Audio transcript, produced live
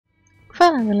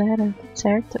Fala galera, tudo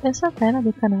certo? Eu sou a Vera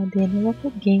do canal dele,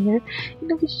 Gamer, e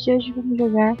no vídeo de hoje vamos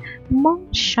jogar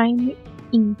Moonshine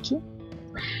Inc.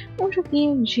 Um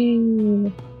joguinho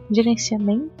de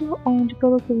gerenciamento, onde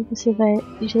pelo que você vai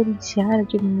gerenciar,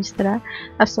 administrar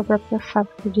a sua própria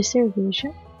fábrica de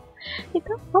cerveja.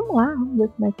 Então vamos lá, vamos ver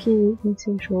como é que vai ser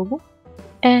o jogo.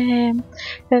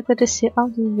 Quero agradecer ao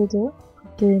desenvolvedor por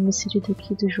ter me cedido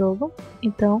aqui do jogo.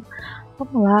 Então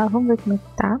vamos lá, vamos ver como é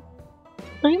que tá.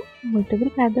 Muito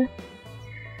obrigada.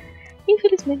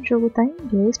 Infelizmente o jogo tá em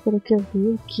inglês, pelo que eu vi,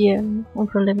 o que é um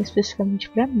problema especificamente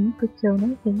pra mim, porque eu não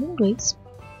entendo inglês.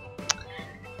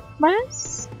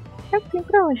 Mas é o que tem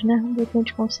pra hoje, né? Vamos ver se a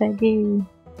gente consegue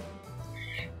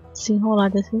se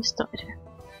enrolar dessa história.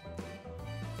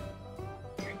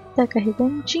 Tá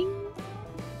carregandinho.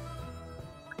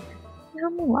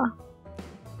 Vamos lá.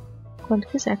 Quando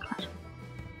quiser, claro.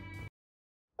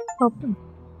 Opa,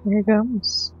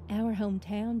 carregamos. Our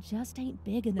hometown just ain't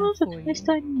big enough Nossa, for tem uma you.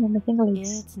 historinha, mas em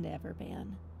inglês. It's never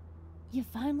been. You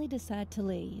finally decide to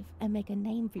leave and make a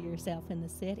name for yourself in the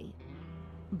city.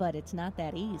 But it's not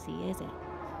that easy, is it?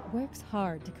 Work's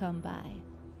hard to come by.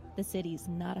 The city's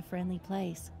not a friendly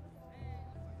place.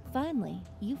 Finally,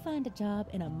 you find a job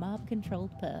in a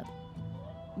mob-controlled pub.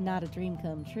 Not a dream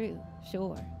come true,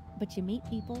 sure, but you meet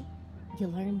people, you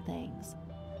learn things.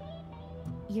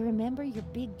 You remember your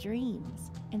big dreams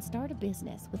and start a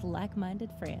business with like-minded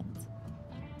friends.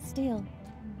 Still,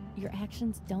 your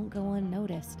actions don't go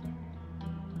unnoticed.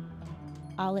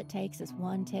 All it takes is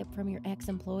one tip from your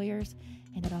ex-employers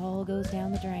and it all goes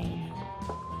down the drain.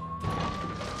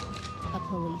 A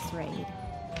police raid.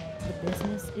 The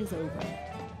business is over.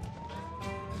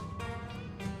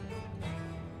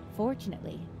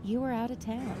 Fortunately, you are out of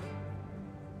town.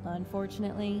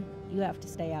 Unfortunately, you have to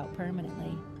stay out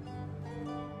permanently.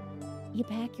 You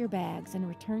pack your bags and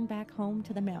return back home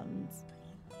to the mountains.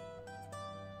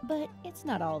 But it's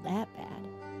not all that bad.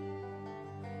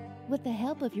 With the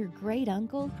help of your great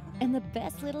uncle and the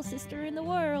best little sister in the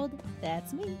world,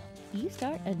 that's me, you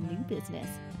start a new business.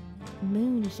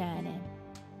 Moonshining.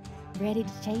 Ready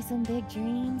to chase some big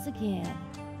dreams again.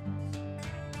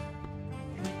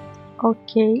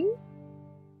 Ok.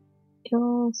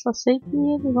 Eu só sei que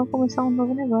eles vão começar um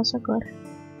novo negócio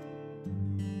agora.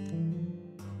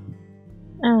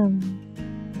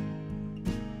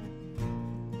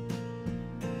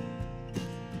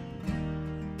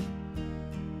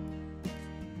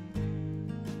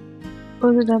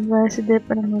 Use WSD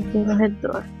para manter ao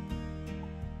redor.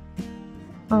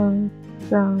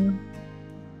 Então.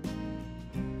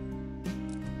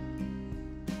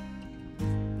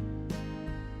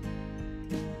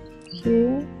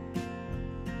 Aqui.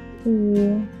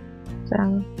 E. Tá.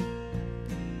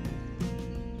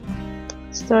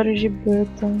 Storage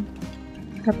button.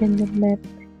 Open the map.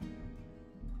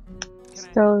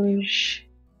 Storage.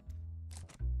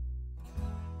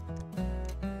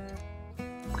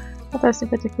 Botar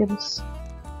 50 quilos.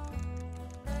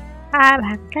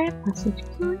 Caraca, é bastante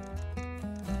quilo.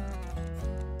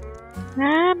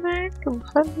 Caraca, eu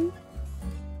vou fazer.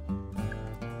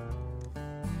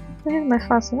 Não é mais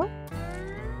fácil, não?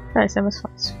 Ah, esse é mais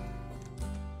fácil.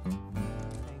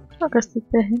 Eu gastei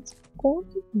 300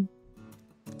 conto.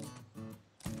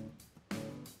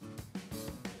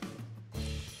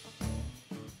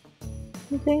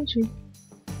 Entendi.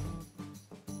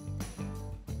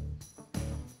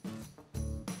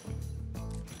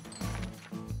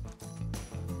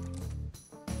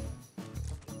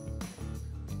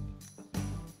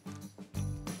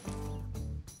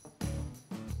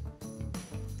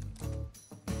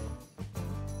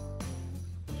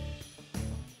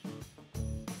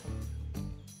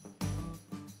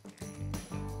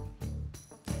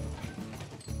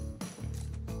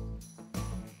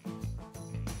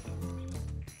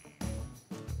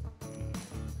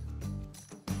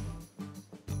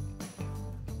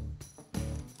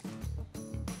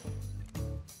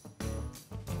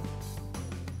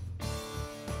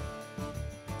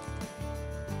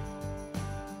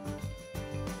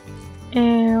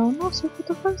 Eu não sei o que eu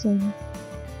tô fazendo.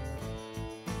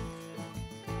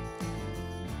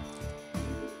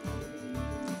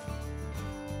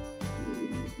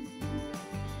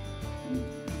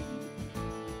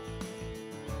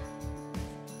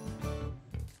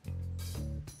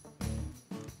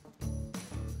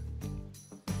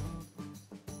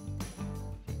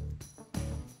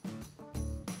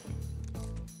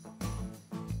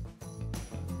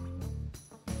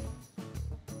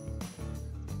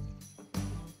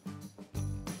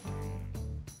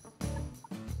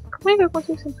 Como é que eu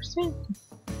consigo 100%?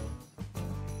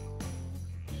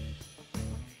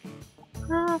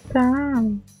 Ah, tá.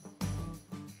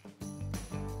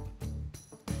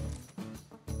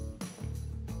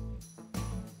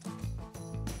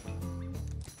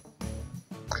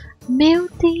 Meu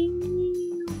Deus!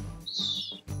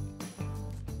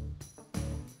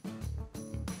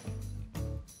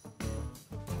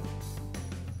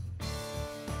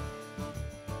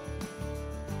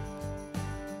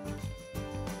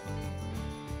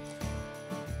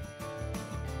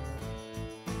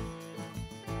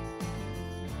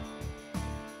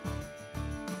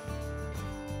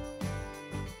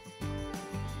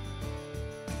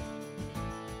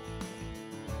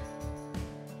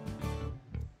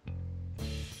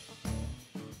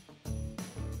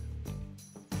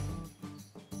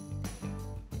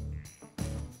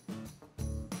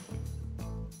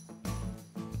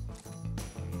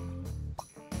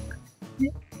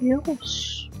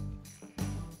 Deus!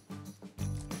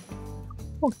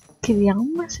 Pô, criar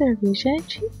uma cerveja é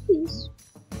difícil.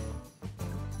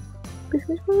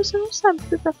 Principalmente quando você não sabe o que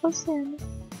você tá fazendo.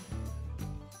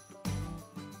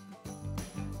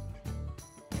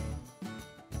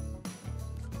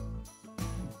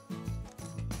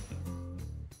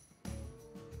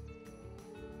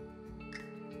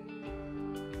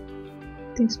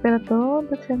 Tem que esperar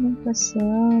toda a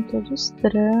fermentação, todos os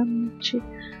trâmites.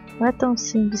 Não é tão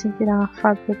simples em virar uma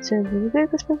fábrica de cerveja.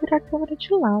 Depois pra virar a câmera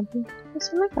de lado. Vai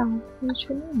ser legal. A gente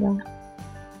vai mudar.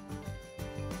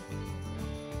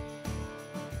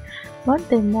 Mano,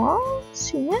 tem mó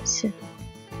ciência.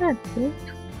 É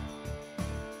doido.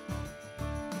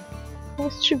 Como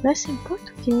se estivesse em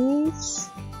português.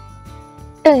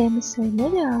 Eu ia me sair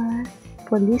melhor.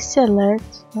 Polícia alert.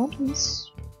 Olha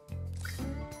isso.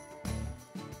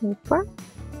 Opa.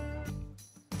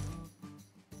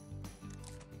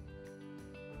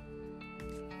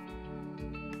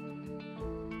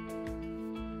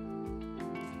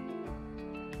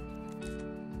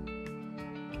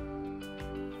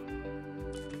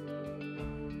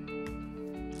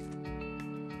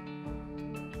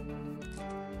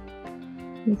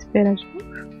 Vou esperar de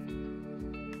novo.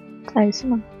 É isso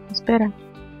não, vou esperar.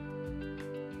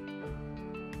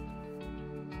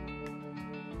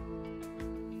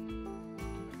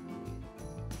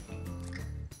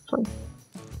 Foi.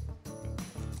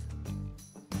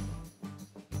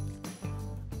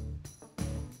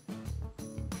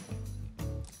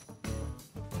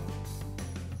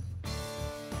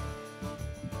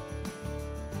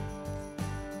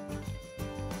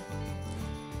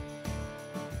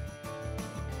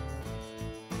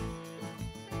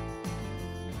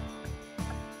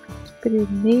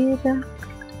 Primeira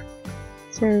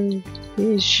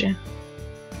cerveja.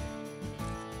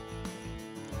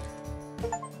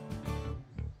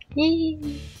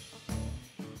 Ih.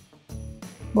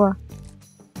 Boa.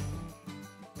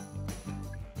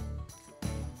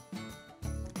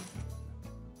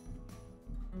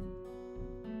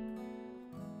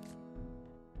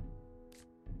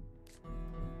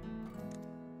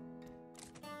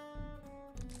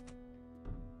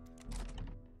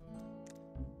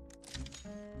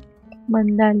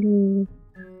 Mandar ali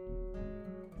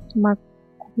uma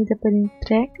comida para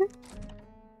entrega.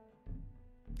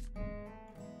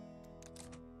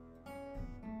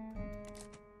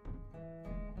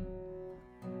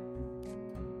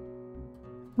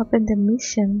 Open the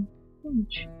mission.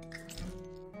 Onde?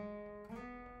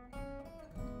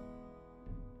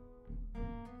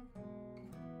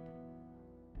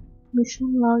 Mission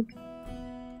log.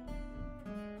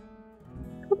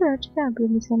 Cadê? Onde que abre o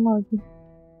mission log?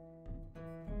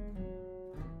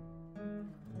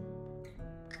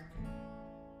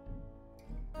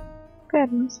 Pera,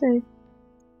 não sei.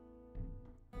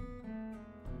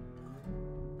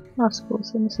 Nossa,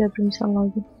 você não sei abrir mission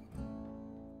log.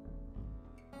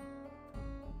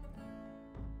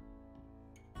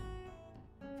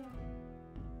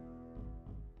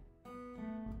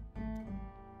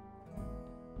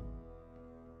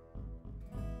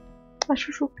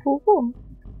 Acho Jogo bom.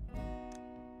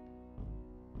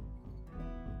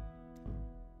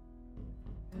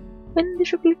 Ele não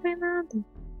deixa eu clicar em nada.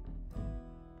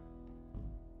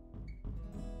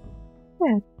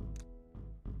 É.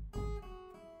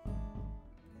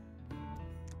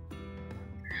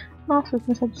 Nossa, vou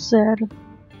começar do zero.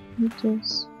 Meu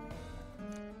Deus.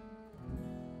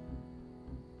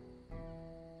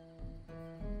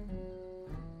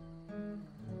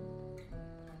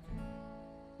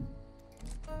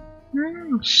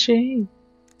 Achei.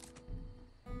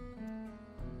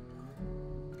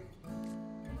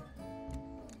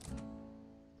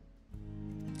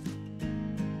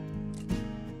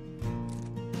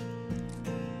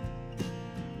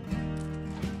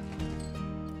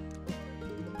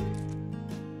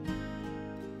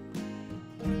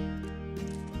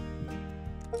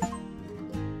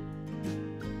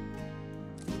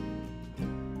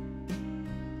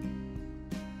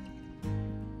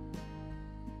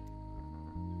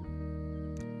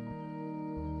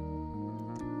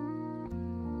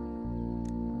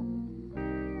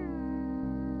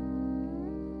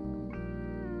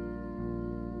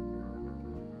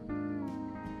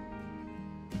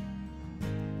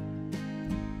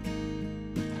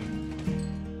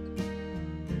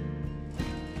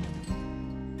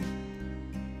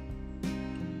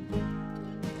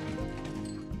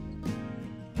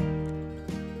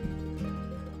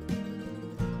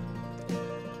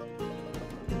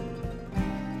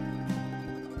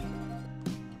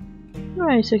 Não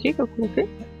é isso aqui que eu coloquei?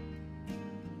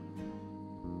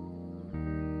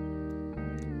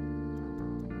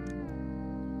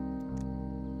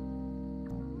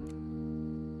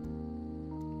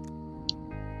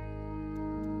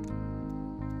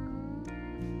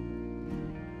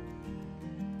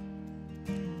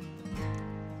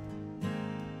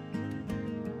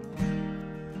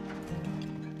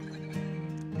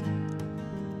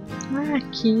 Ah,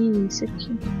 aqui, isso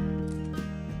aqui.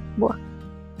 Boa.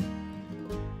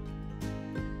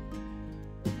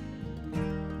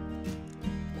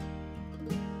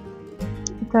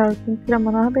 Tá, eu tenho que criar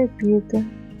uma nova bebida.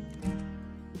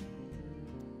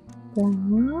 Tá.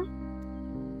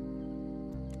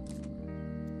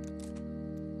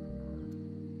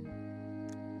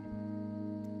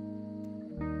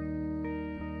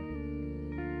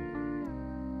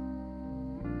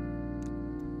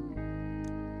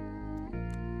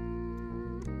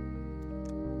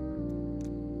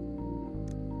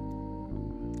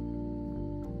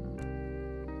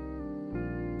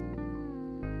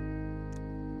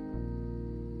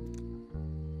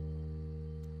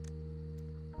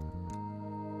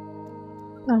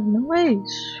 Ah, não é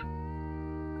isso.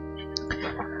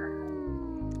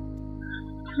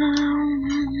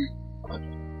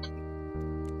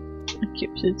 Aqui,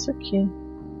 eu preciso disso aqui.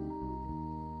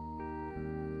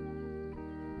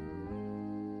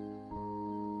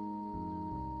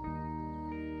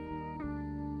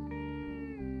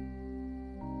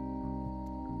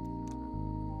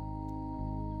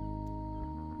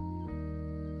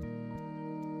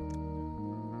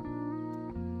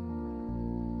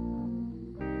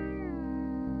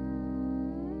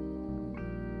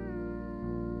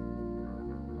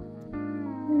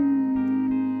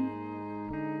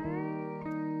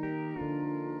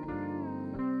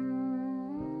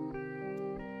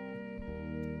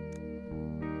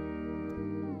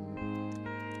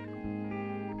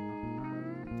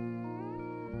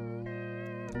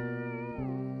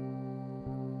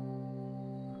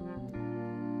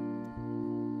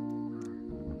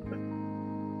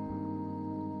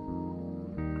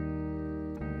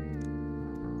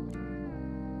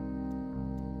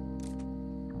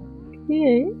 E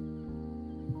aí?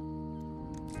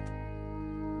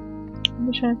 Vou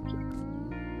deixar aqui.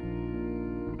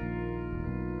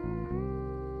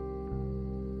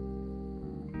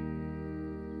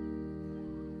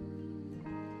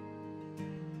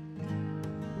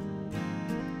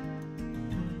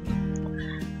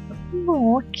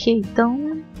 Bom, ok,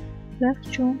 então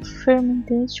draft one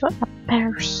fermentation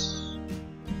appears.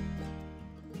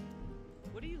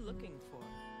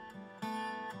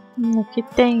 Aqui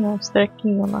tem uns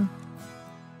trequinhos lá.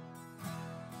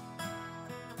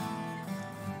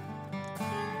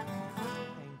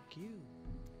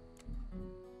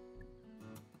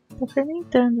 Tá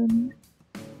fermentando, né?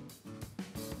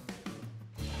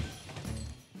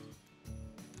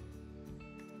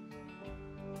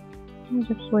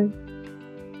 Já foi.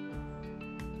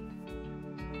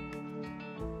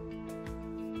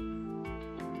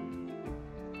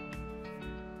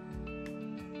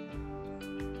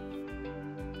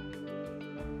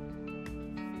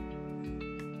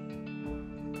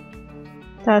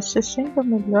 Tá, 60 é o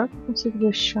melhor que eu consigo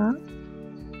deixar.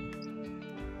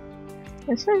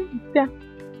 É isso aí, pé.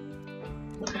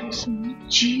 Nossa,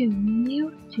 dia, meu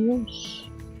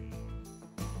Deus.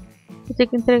 Vou ter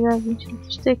que entregar 20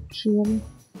 litros de tequila.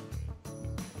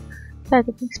 Tá, eu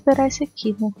tenho que esperar esse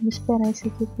aqui, né? Vamos esperar esse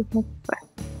aqui pra ver como é que vai.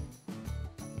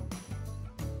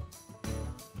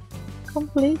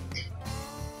 Complete.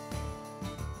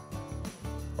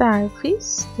 Tá, eu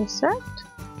fiz? Deu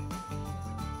certo?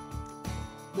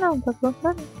 Não, tá pronto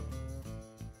pra mim.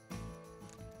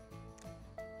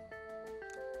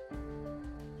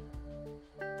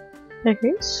 É que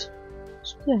é isso?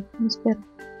 Acho que é, vamos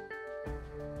esperar.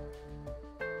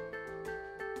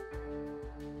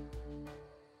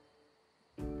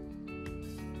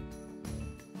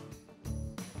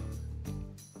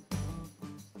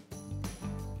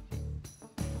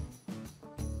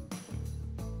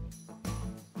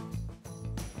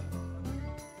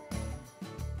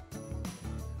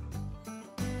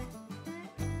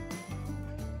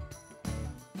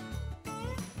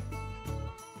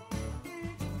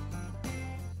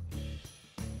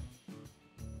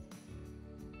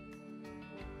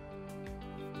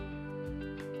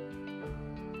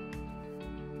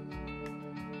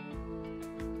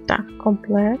 Tá,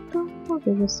 completo. Vamos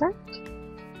ver, deu certo?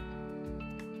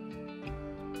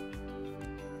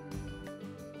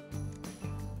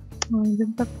 Ainda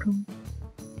não tá pronto.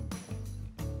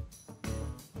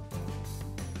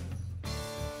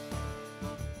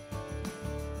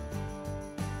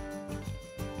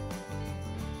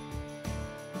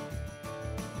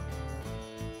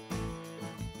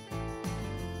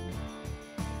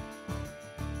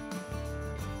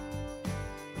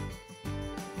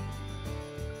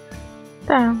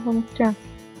 Tá, vamos criar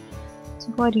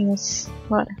 5 horinhas.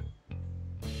 Bora.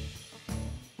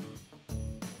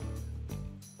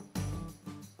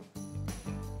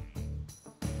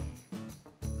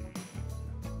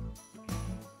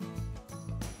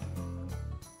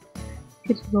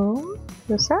 Criou,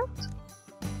 deu certo?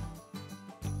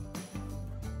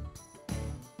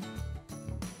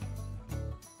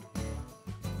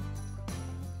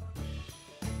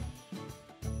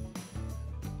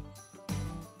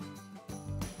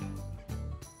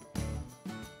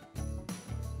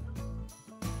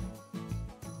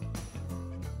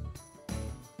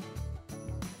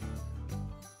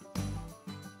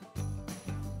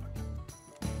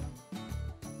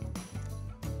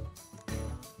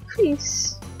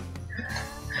 Fiz.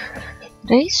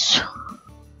 Era isso?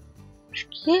 Acho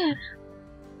que era.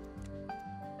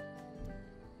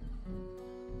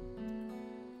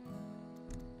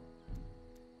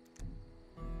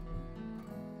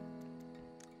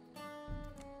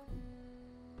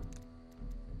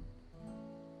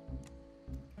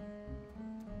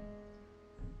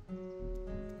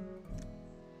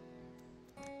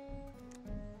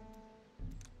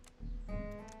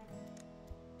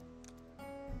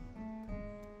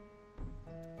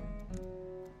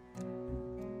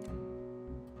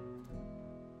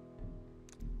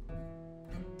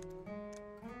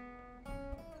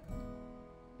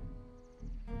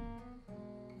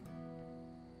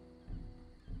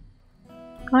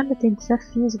 Olha, tem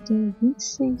desafios. Eu tenho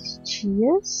 26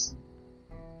 dias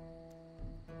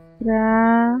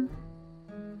pra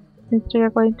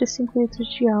entregar 45 litros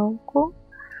de álcool,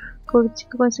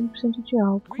 45% de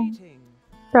álcool.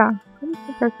 Tá, vamos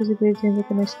comprar com os ingredientes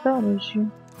aqui na storage.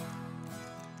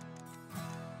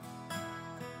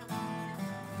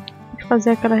 Tem que fazer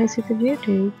aquela receita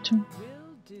direito.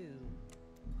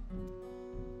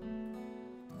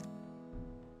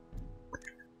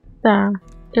 Tá,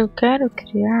 eu quero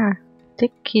criar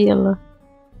tequila.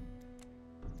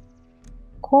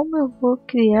 Como eu vou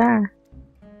criar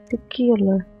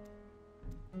tequila?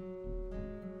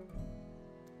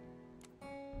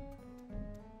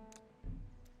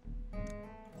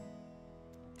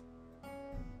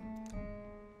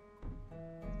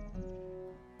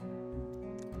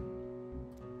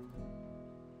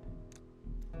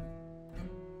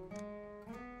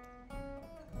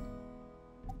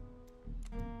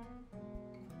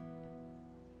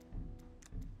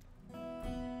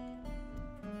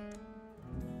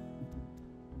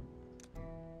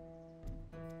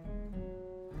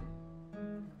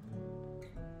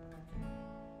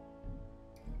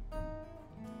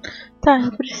 Tá,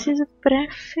 eu preciso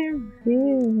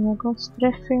pré-ferver, o negócio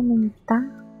pré-fermentar.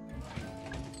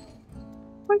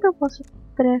 Como é que eu posso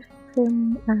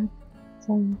pré-fermentar?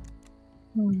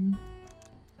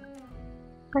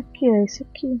 Aqui, é esse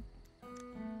aqui.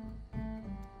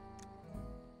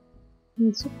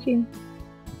 Isso aqui.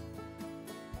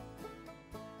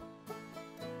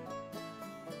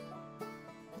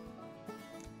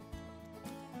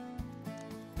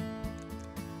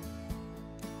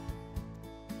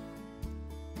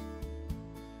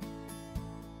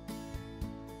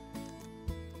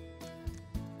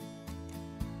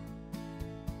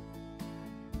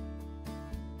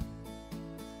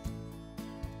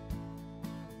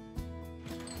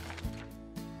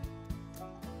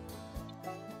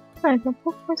 Ah, é um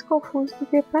pouco mais confuso do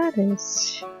que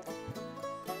parece.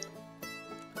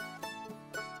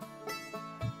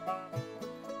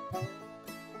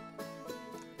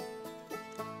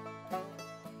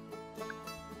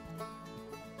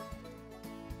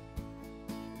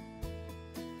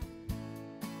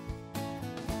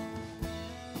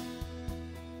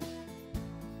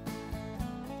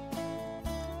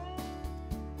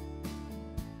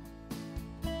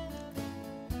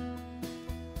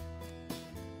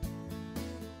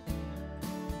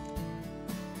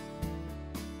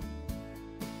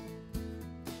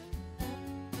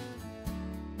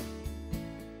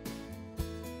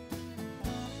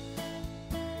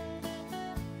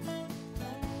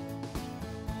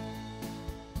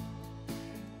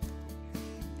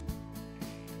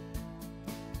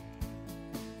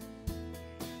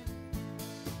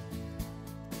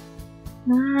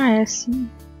 Ah, é assim.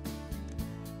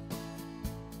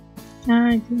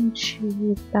 Ah,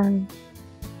 entendi, tá.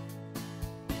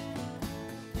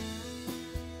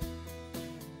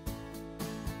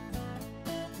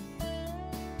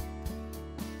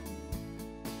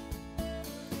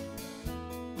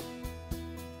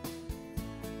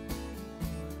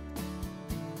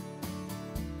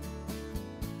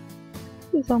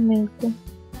 Aumenta.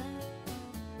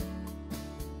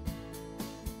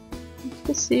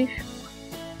 Específico.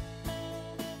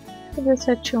 Cadê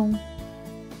 71?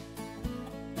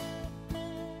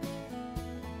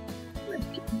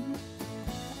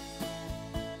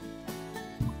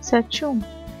 7-1.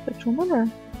 7-1 melhor.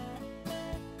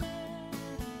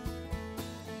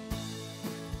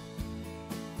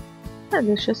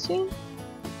 Deixa assim.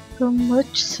 Too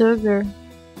much sugar.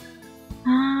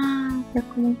 Tá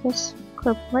com muito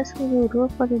açúcar. Por mais que melhorou a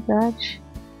qualidade.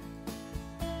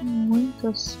 Muito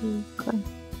açúcar.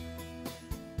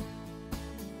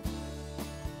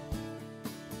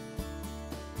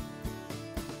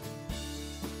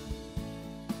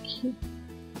 Aqui.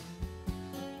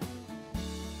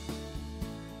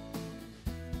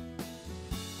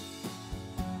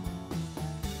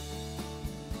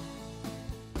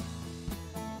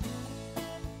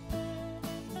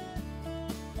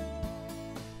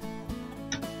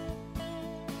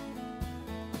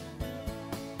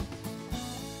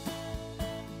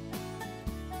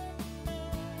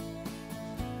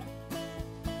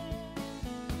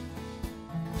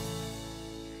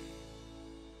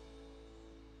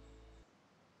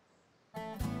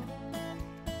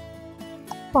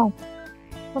 Bom,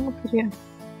 vamos criar.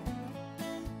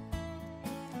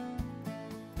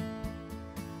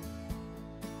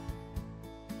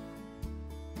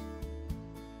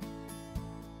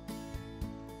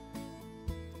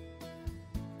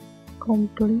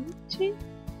 Complete?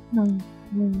 Não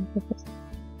vou fazer.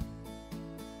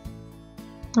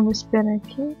 Vamos esperar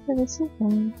aqui para ver se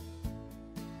vai.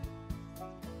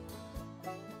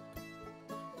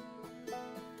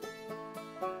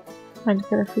 Olha,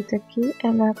 aquela fita aqui,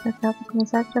 ela é pra cá pra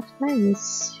começar a craftar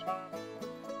esse.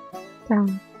 Tá.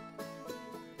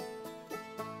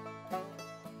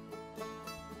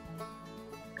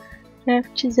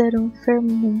 Craft 01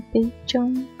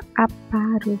 Fermentation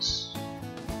Aparos.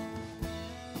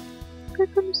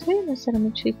 Porque eu não sei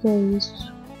necessariamente o que é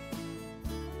isso.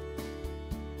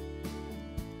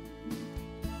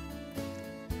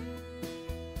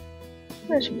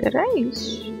 Eu acho que era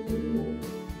isso.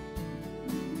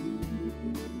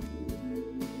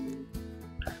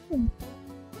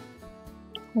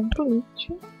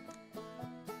 Complete.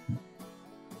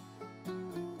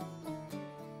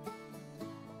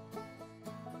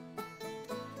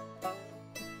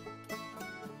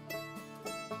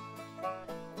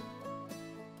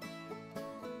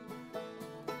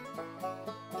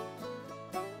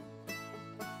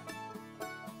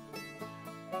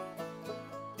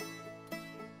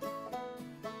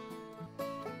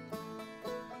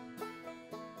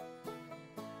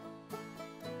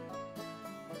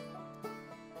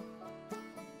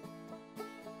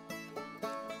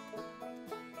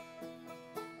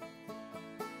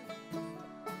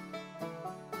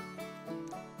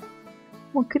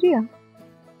 Vou criar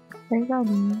 10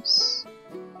 alunos.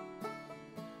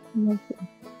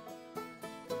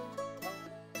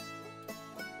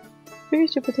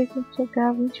 Vídeo, eu vou ter que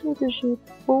entregar 20 minutos de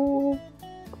Poor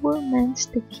Man's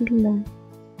Tequila.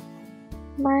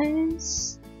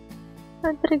 Mas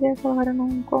eu entreguei aquela hora,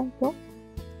 não contou.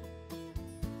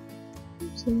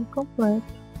 Não sei,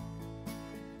 completo.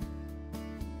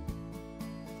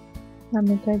 Na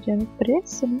metade é no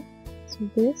preço, né? Sou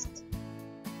besta.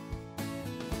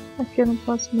 Aqui eu não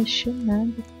posso mexer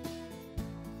nada.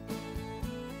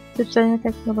 Se eu precisar de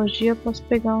tecnologia, eu posso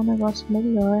pegar um negócio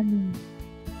melhor, né?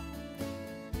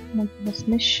 Não posso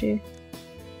mexer.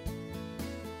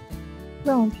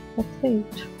 Pronto, tá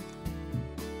feito.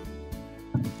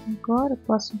 Agora eu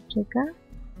posso entregar.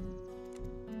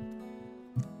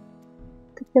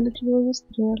 Tequila de 2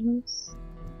 estrelas.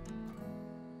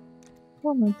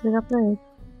 Vamos entregar pra ele.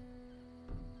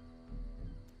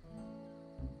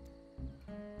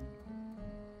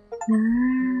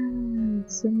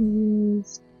 Isso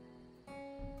mesmo.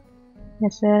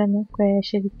 Essa era a minha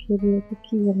quest, ele queria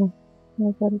tequila. E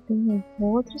agora tem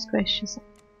outras quests.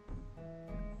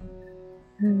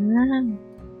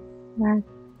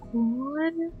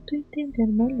 Agora eu tô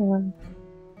entendendo melhor.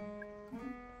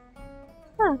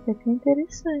 Até que é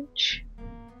interessante.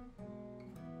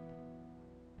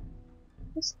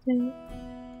 Gostei.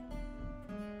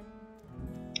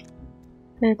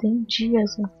 Tem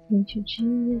dias, ó. 20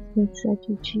 dias,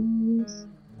 27 dias.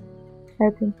 Aí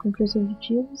eu tenho que cumprir os 20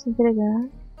 dias e entregar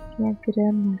minha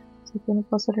grana. Só que eu não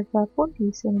posso levar a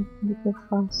polícia, né? Do que eu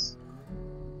faço.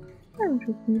 É um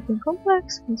joguinho bem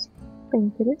complexo, mas bem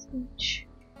interessante.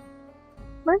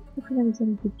 Mas vou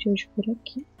finalizando o vídeo de hoje por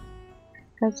aqui.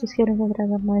 Caso vocês queiram encontrar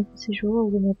mais desse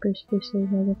jogo, minha perspectiva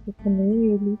mais a pouco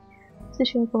nele,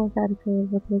 deixem no comentário que eu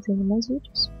vou trazendo mais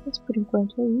vídeos. Mas por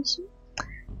enquanto é isso.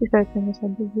 Espero que tenham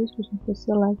gostado do vídeo. Deixem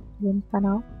seu like no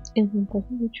canal e no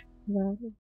próximo vídeo. Valeu!